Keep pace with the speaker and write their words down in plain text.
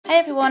Hi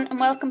everyone and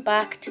welcome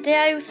back.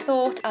 Today I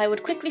thought I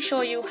would quickly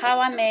show you how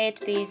I made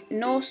these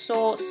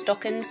no-sew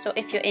stockings, so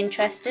if you're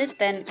interested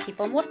then keep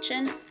on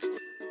watching.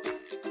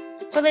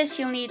 For this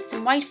you'll need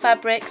some white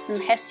fabric,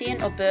 some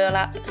hessian or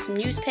burlap, some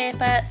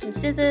newspaper, some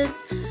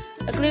scissors,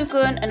 a glue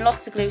gun and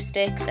lots of glue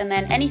sticks, and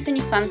then anything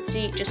you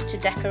fancy just to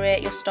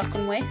decorate your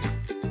stocking with.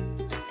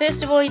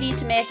 First of all you need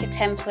to make a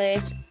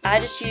template.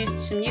 I just used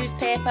some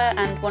newspaper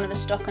and one of the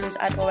stockings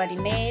I'd already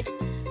made,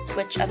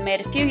 which I've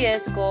made a few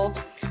years ago.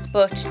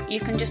 But you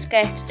can just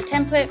get a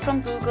template from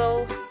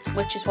Google,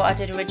 which is what I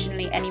did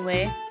originally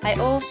anyway. I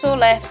also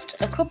left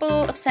a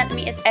couple of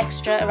centimetres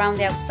extra around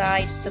the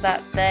outside so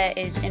that there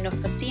is enough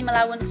for seam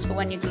allowance for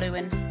when you're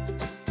gluing.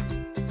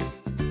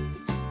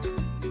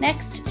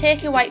 Next,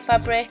 take your white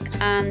fabric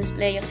and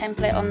lay your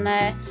template on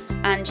there,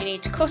 and you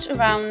need to cut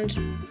around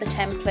the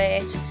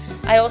template.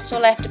 I also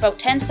left about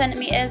 10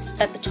 centimetres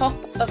at the top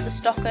of the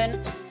stocking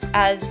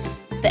as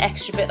the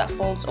extra bit that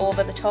folds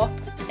over the top.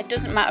 It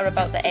doesn't matter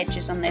about the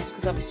edges on this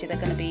because obviously they're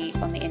going to be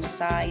on the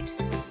inside.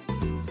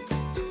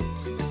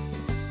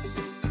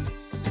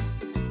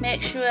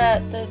 Make sure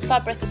the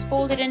fabric is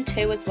folded in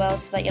two as well,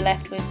 so that you're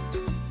left with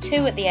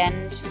two at the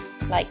end,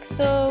 like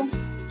so,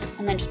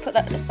 and then just put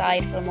that to the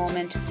side for a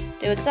moment.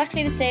 Do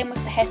exactly the same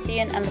with the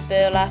hessian and the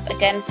burlap,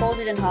 again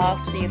folded in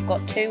half, so you've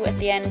got two at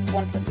the end,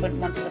 one for the front,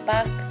 one for the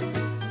back.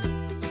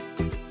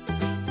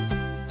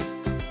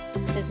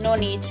 There's no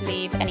need to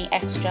leave any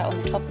extra on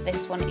the top of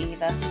this one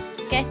either.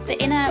 Get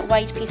the inner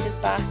white pieces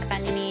back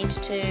and you need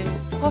to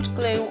hot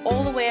glue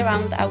all the way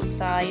around the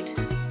outside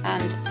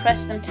and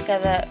press them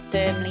together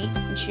firmly,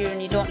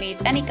 ensuring you don't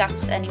leave any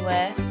gaps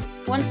anywhere.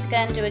 Once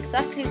again, do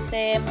exactly the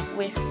same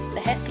with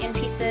the hessian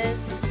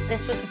pieces.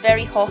 This was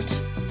very hot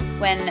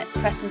when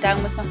pressing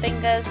down with my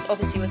fingers,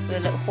 obviously with the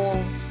little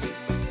holes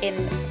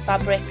in the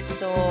fabric,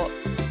 so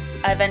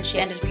I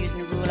eventually ended up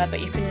using a ruler,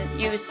 but you can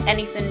use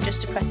anything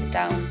just to press it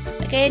down.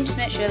 Again, just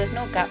make sure there's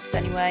no gaps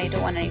anywhere, you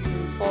don't want anything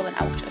falling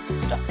out of the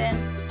stocking.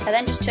 I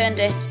then just turned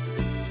it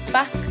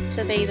back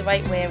to be the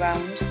right way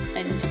around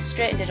and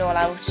straightened it all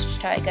out,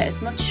 just try to get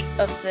as much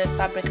of the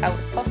fabric out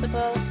as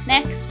possible.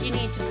 Next you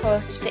need to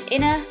put the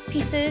inner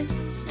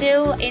pieces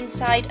still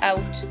inside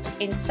out,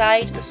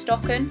 inside the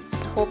stocking.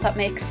 I hope that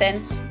makes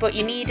sense, but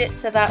you need it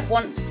so that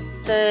once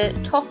the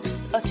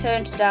tops are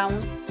turned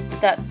down,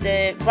 that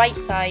the right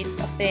sides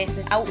are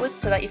facing outwards,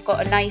 so that you've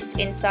got a nice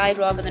inside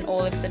rather than all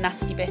of the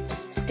nasty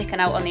bits sticking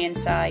out on the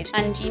inside.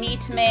 And you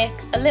need to make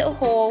a little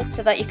hole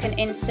so that you can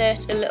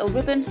insert a little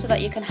ribbon so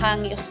that you can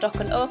hang your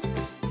stocking up.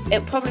 It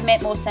would probably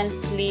make more sense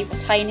to leave a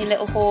tiny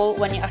little hole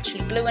when you're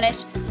actually gluing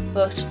it,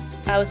 but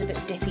I was a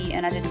bit dippy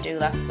and I didn't do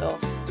that, so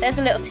there's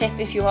a little tip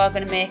if you are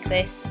going to make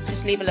this,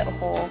 just leave a little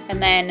hole and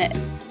then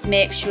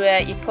make sure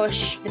you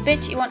push the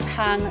bit you want to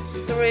hang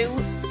through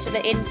to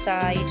the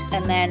inside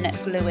and then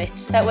glue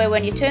it. That way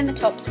when you turn the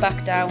tops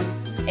back down,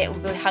 it will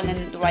be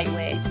hanging the right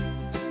way.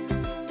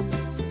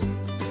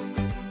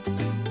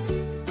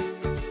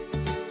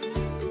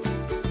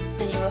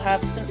 And you will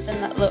have something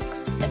that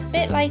looks a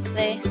bit like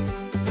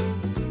this.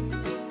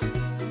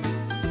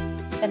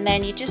 And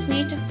then you just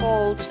need to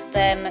fold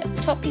them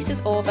top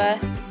pieces over,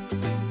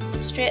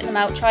 straighten them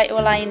out, try to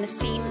align the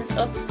seams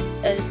up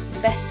as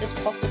best as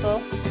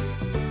possible.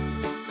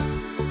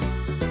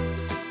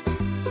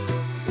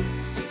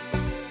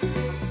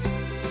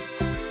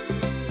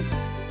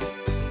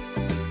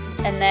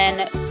 And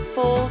then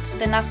fold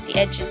the nasty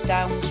edges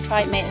down to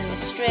try to make them as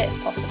straight as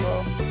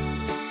possible.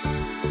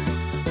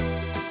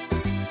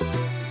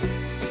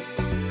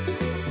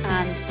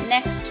 And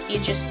next you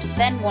just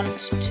then want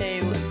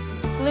to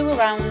glue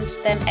around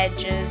them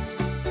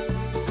edges,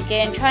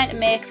 again trying to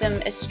make them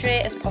as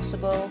straight as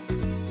possible.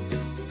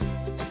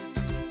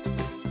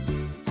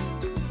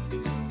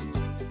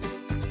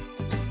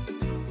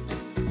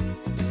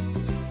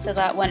 So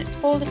that when it's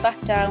folded back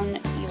down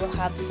you will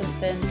have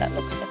something that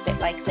looks a bit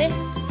like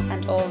this,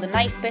 and all the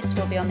nice bits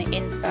will be on the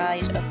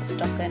inside of the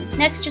stocking.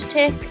 Next, just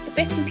take the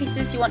bits and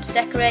pieces you want to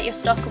decorate your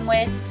stocking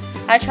with.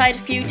 I tried a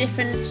few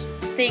different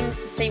things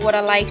to see what I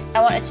liked.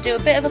 I wanted to do a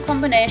bit of a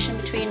combination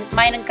between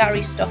mine and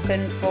Gary's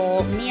stocking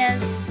for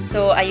Mia's,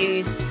 so I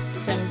used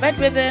some red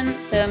ribbon,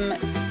 some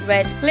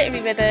red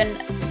glittery ribbon,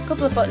 a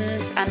couple of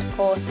buttons, and of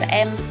course the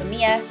M for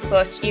Mia,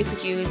 but you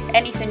could use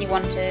anything you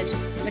wanted.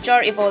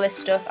 Majority of all this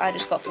stuff I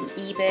just got from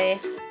eBay.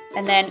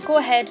 And then go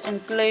ahead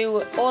and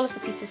glue all of the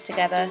pieces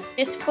together.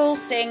 This full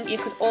thing you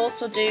could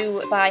also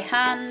do by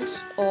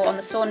hand or on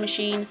the sewing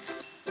machine.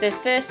 The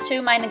first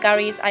two, mine and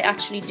Gary's, I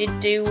actually did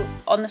do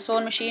on the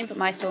sewing machine, but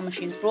my sewing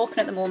machine's broken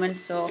at the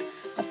moment, so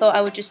I thought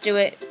I would just do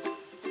it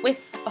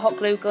with a hot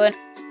glue gun.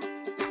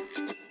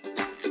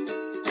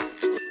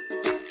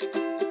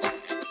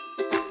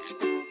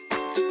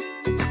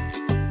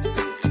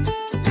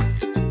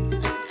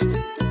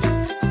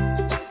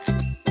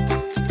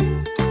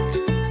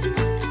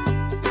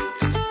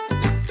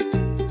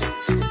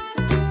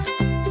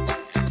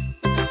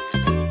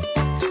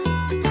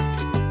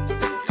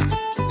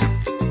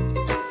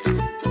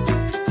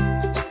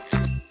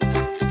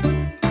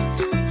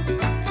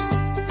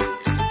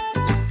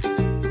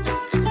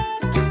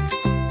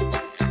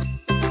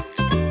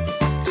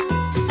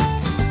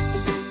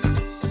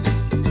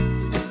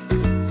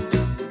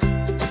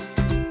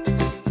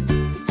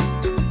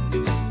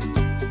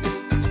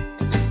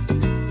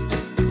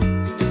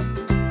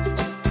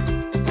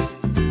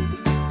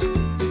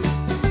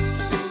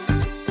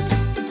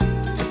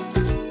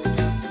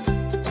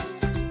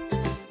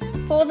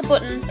 For the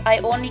buttons, I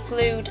only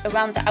glued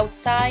around the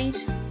outside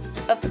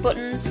of the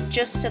buttons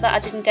just so that I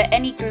didn't get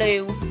any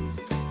glue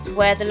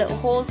where the little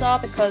holes are,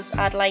 because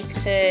I'd like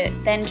to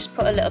then just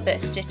put a little bit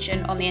of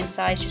stitching on the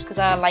inside just because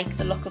I like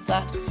the look of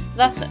that.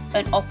 That's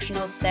an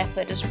optional step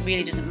that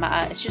really doesn't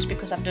matter, it's just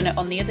because I've done it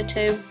on the other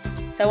two,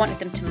 so I wanted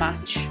them to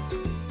match.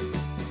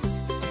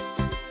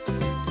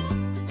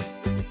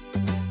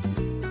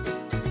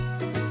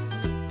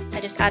 I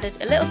just added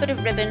a little bit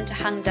of ribbon to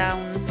hang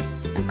down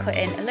and cut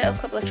in a little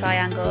couple of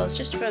triangles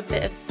just for a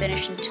bit of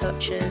finishing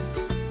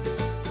touches.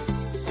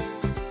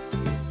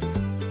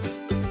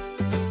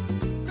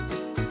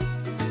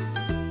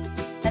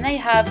 And there you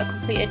have a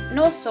completed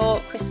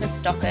no-sew Christmas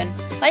stocking.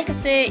 Like I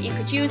say, you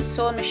could use a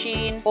sewing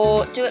machine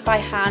or do it by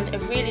hand, it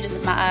really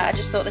doesn't matter. I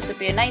just thought this would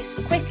be a nice,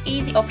 quick,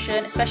 easy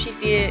option, especially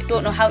if you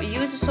don't know how to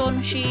use a sewing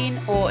machine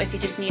or if you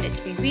just need it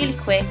to be really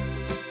quick.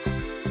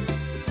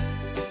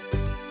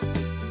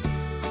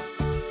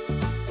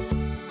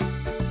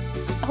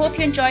 I hope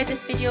you enjoyed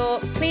this video.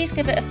 Please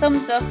give it a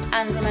thumbs up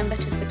and remember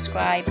to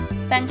subscribe.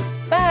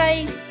 Thanks,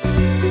 bye!